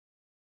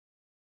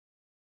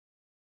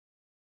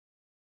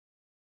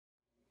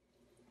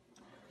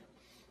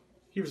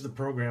Here's the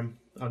program.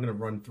 I'm going to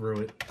run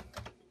through it.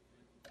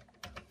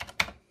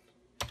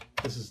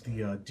 This is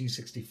the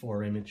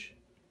D64 image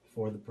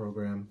for the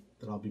program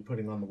that I'll be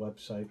putting on the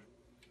website.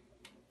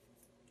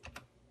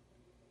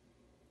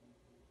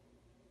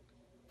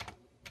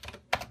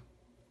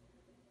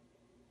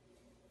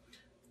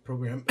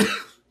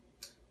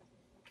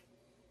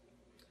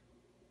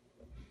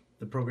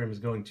 The program is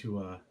going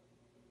to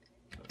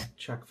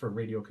check for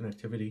radio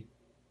connectivity,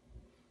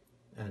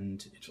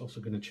 and it's also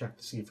going to check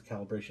to see if a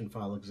calibration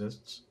file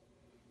exists.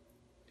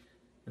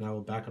 And I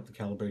will back up the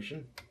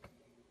calibration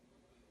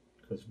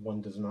because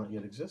one does not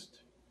yet exist.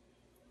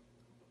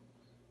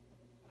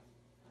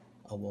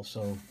 I'll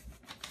also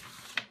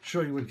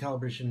show you what a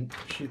calibration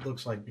sheet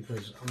looks like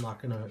because I'm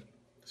not going to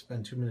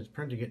spend 2 minutes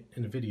printing it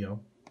in a video.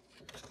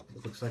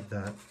 It looks like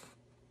that.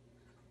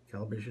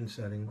 Calibration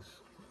settings,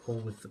 hole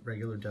with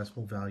regular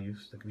decimal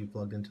values that can be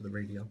plugged into the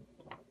radio.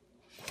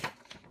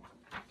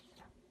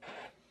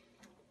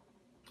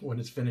 When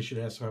it's finished,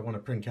 it asks if I want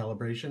to print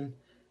calibration.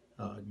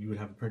 You would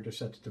have a printer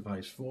set to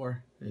device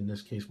 4. In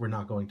this case, we're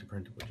not going to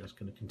print it, we're just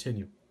going to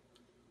continue.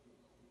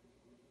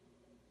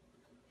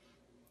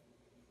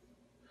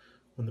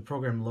 When the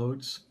program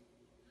loads,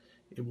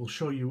 it will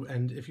show you,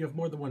 and if you have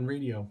more than one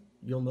radio,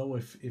 you'll know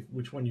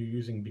which one you're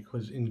using,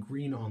 because in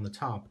green on the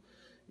top,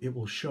 it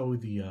will show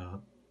the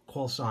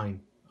call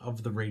sign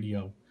of the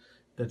radio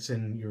that's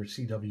in your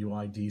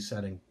CWID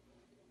setting.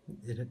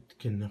 It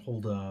can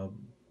hold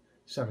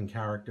 7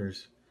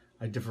 characters.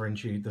 I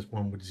differentiate this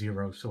one with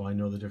 0, so I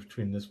know the difference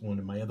between this one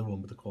and my other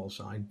one with the call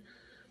sign.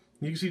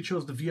 You can see it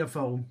shows the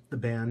VFO, the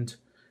band,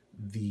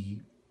 the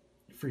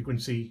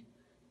frequency,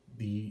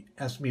 the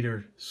S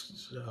meter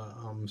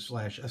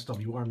slash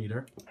SWR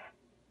meter,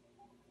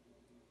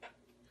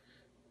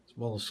 as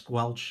well as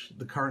squelch,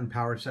 the current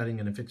power setting,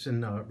 and if it's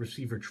in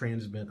receiver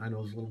transmit, I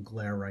know there's a little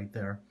glare right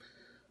there.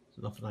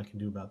 There's nothing I can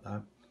do about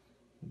that.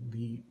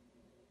 The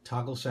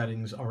toggle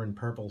settings are in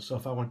purple, so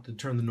if I want to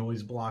turn the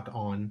noise block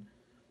on,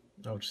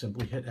 I would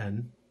simply hit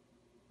N,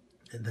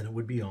 and then it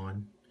would be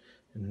on,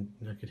 and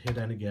I could hit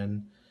N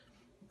again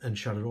and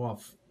shut it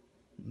off.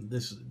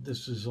 This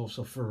is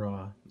also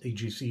for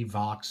AGC,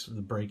 Vox,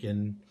 the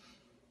break-in,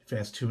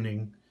 fast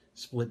tuning,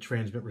 split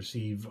transmit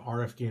receive,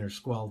 RF gain or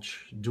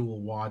squelch,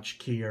 dual watch,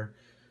 keyer,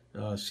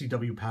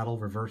 CW paddle,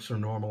 reverse or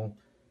normal,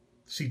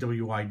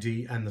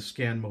 CWID, and the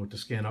scan mode to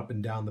scan up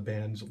and down the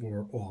bands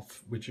or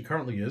off, which it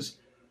currently is.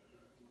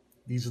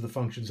 These are the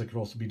functions that could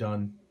also be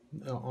done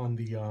on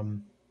the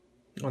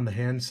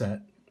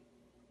handset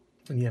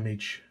in the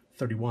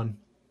MH31.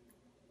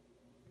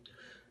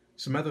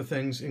 Some other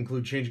things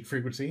include changing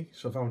frequency.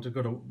 So if I want to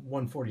go to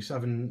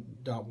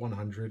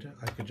 147.100,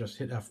 I could just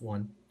hit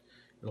F1.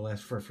 It'll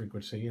ask for a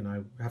frequency, and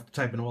I have to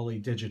type in all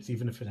 8 digits,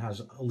 even if it has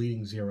a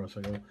leading 0.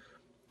 So I go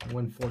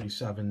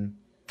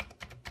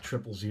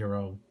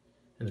 147.000,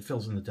 and it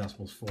fills in the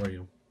decimals for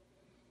you.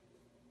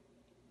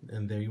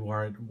 And there you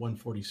are at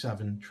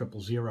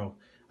 147.000.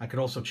 I could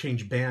also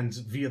change bands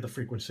via the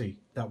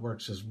frequency. That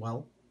works as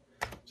well.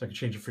 So I can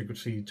change the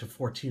frequency to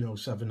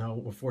 14070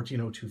 or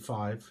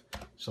 14025.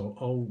 So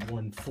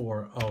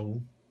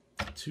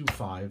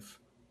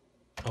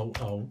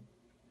 01402500.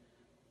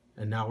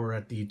 And now we're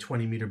at the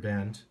 20 meter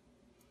band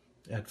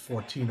at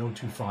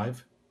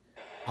 14025.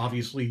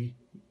 Obviously,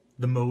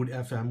 the mode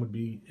FM would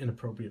be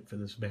inappropriate for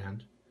this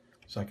band.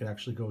 So I could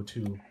actually go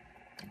to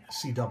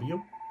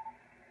CW.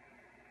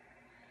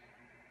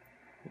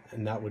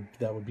 And that would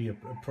be an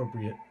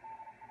appropriate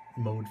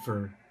mode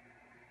for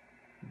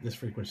this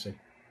frequency.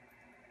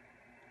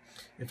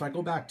 If I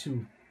go back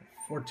to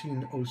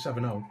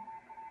 14070,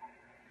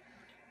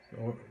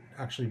 or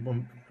actually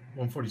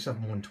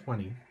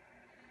 147.120,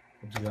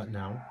 we'll do that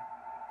now.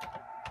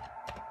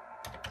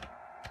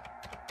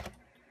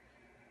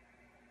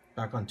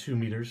 Back on 2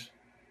 meters.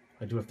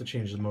 I do have to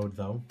change the mode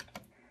though.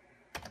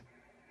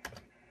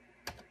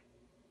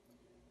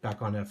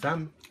 Back on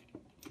FM.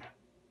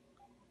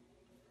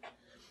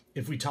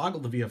 If we toggle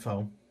the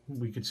VFO,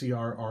 we could see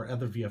our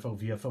other VFO,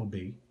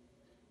 VFO-B.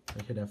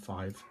 I hit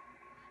F5.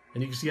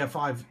 And you can see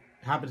F5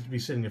 happens to be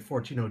sitting at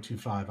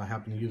 14025. I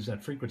happen to use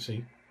that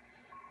frequency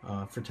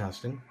for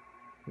testing.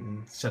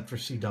 Set for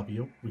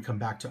CW. We come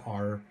back to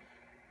our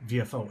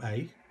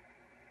VFO-A.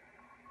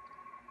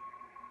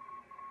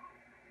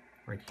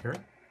 Right here.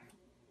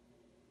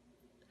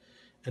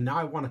 And now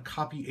I want to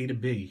copy A to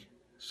B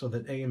so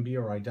that A and B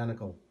are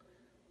identical.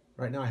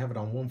 Right now I have it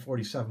on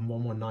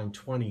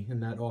 147.119.20,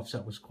 and that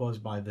offset was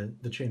caused by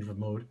the change of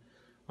mode.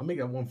 I'll make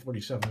it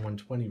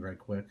 147.120 right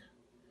quick.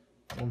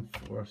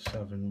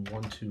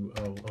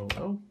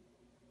 147.120.00.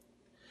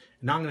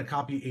 Now I'm going to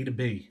copy A to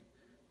B.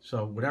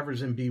 So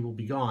whatever's in B will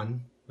be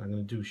gone. I'm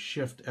going to do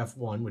Shift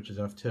F1, which is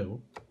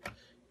F2.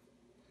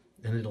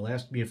 And it'll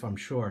ask me if I'm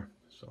sure.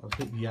 So I'll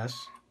hit yes.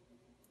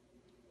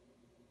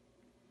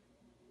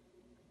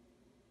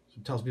 So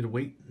it tells me to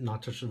wait,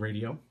 not touch the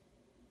radio.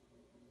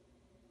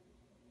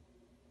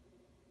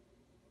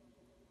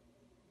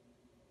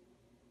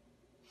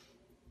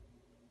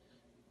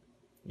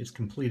 It's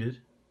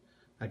completed.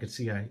 I could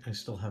see I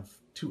still have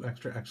 2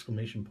 extra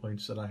exclamation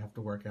points that I have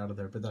to work out of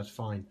there, but that's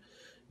fine.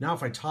 Now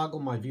if I toggle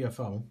my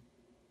VFO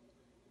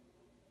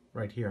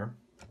right here,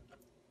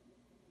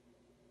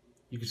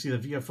 you can see the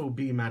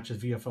VFO-B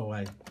matches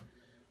VFO-A.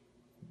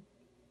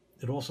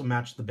 It also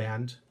matched the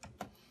band.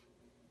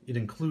 It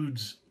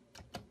includes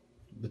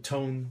the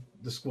tone,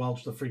 the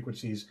squelch, the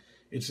frequencies.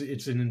 It's a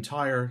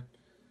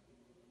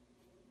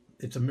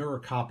mirror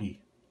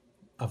copy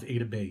of A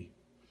to B.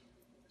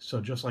 So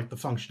just like the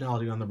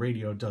functionality on the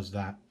radio does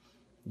that,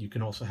 you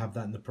can also have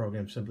that in the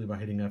program simply by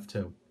hitting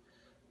F2.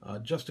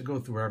 Just to go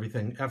through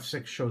everything,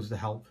 F6 shows the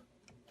help.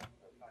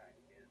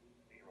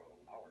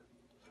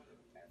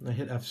 And I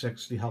hit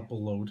F6, the help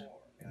will load,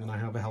 and I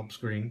have a help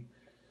screen.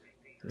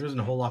 There isn't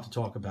a whole lot to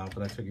talk about,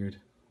 but I figured,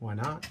 why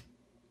not?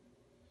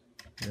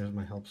 There's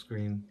my help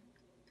screen.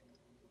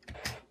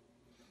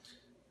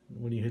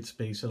 When you hit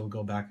space, it'll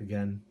go back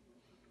again.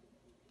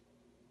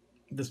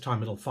 This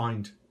time it'll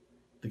find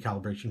the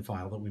calibration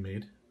file that we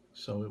made,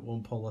 so it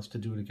won't pull us to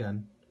do it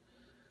again.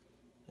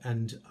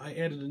 And I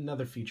added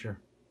another feature,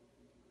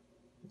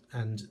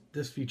 and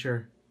this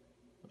feature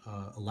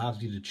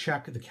allows you to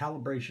check the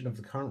calibration of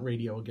the current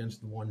radio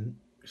against the one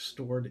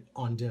stored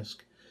on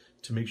disk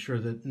to make sure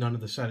that none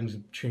of the settings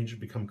have changed or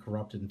become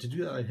corrupted. And to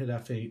do that, I hit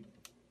F8.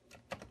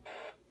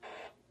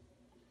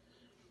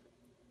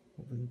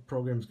 And the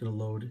program's going to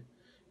load,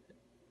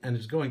 and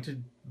it's going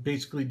to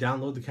basically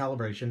download the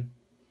calibration,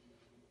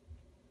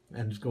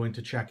 and it's going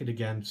to check it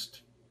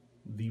against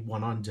the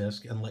one on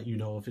disk and let you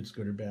know if it's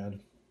good or bad.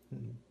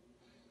 And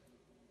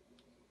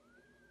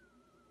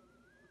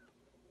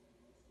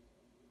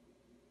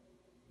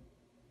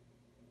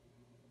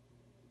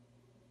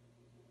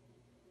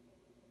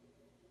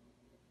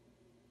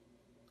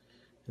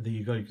there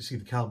you go, you can see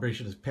the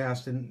calibration is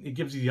passed, and it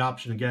gives you the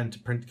option again to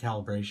print the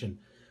calibration.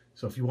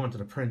 So if you wanted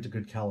to print a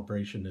good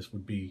calibration, this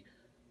would be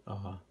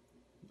a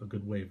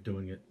good way of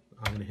doing it.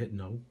 I'm going to hit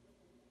no.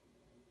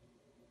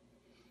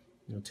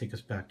 It'll take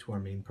us back to our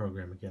main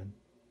program again.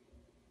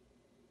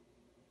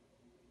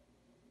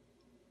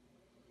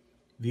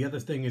 The other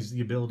thing is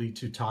the ability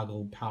to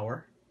toggle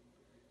power.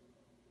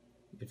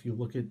 If you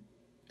look at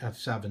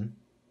F7,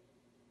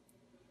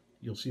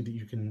 you'll see that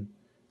you can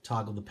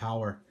toggle the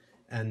power,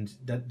 and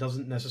that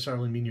doesn't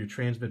necessarily mean your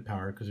transmit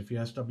power, because if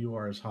your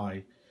SWR is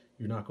high,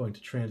 you're not going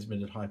to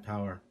transmit at high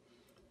power.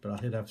 But I'll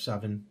hit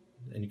F7,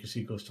 and you can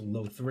see it goes to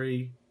low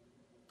 3,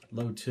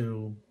 low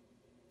 2,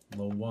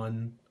 low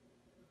 1,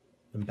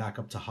 then back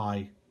up to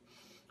high.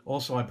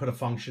 Also, I put a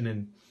function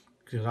in,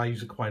 because I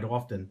use it quite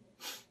often,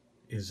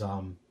 is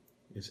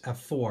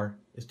F4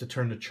 is to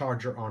turn the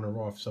charger on or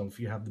off. So if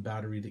you have the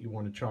battery that you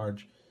want to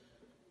charge,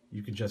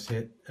 you can just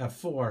hit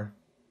F4,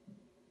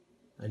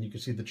 and you can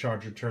see the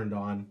charger turned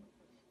on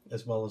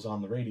as well as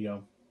on the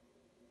radio,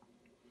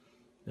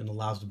 and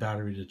allows the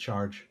battery to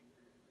charge.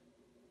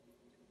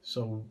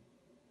 So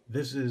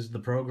this is the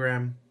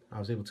program. I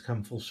was able to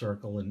come full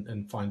circle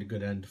and find a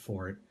good end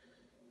for it.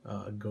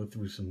 Go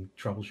through some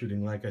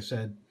troubleshooting. Like I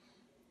said,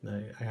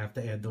 I have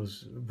to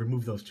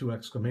remove those 2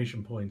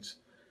 exclamation points.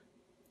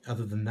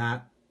 Other than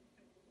that,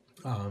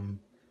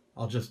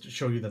 I'll just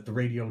show you that the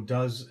radio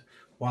does,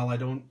 while I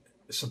don't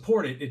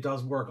support it, it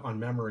does work on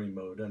memory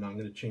mode, and I'm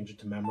going to change it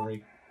to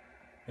memory.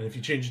 And if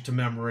you change it to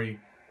memory,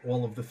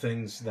 all of the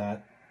things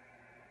that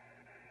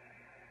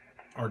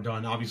are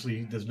done,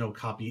 obviously there's no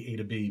copy A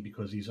to B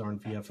because these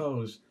aren't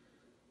VFOs,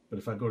 but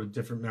if I go to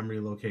different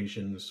memory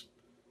locations,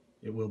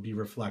 it will be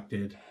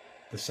reflected.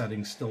 The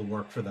settings still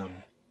work for them.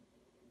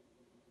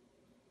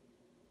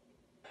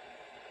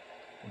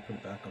 I'll put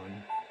it back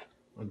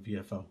on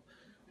VFO.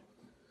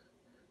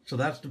 So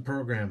that's the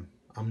program.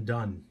 I'm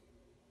done.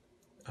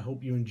 I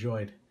hope you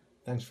enjoyed.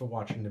 Thanks for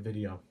watching the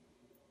video.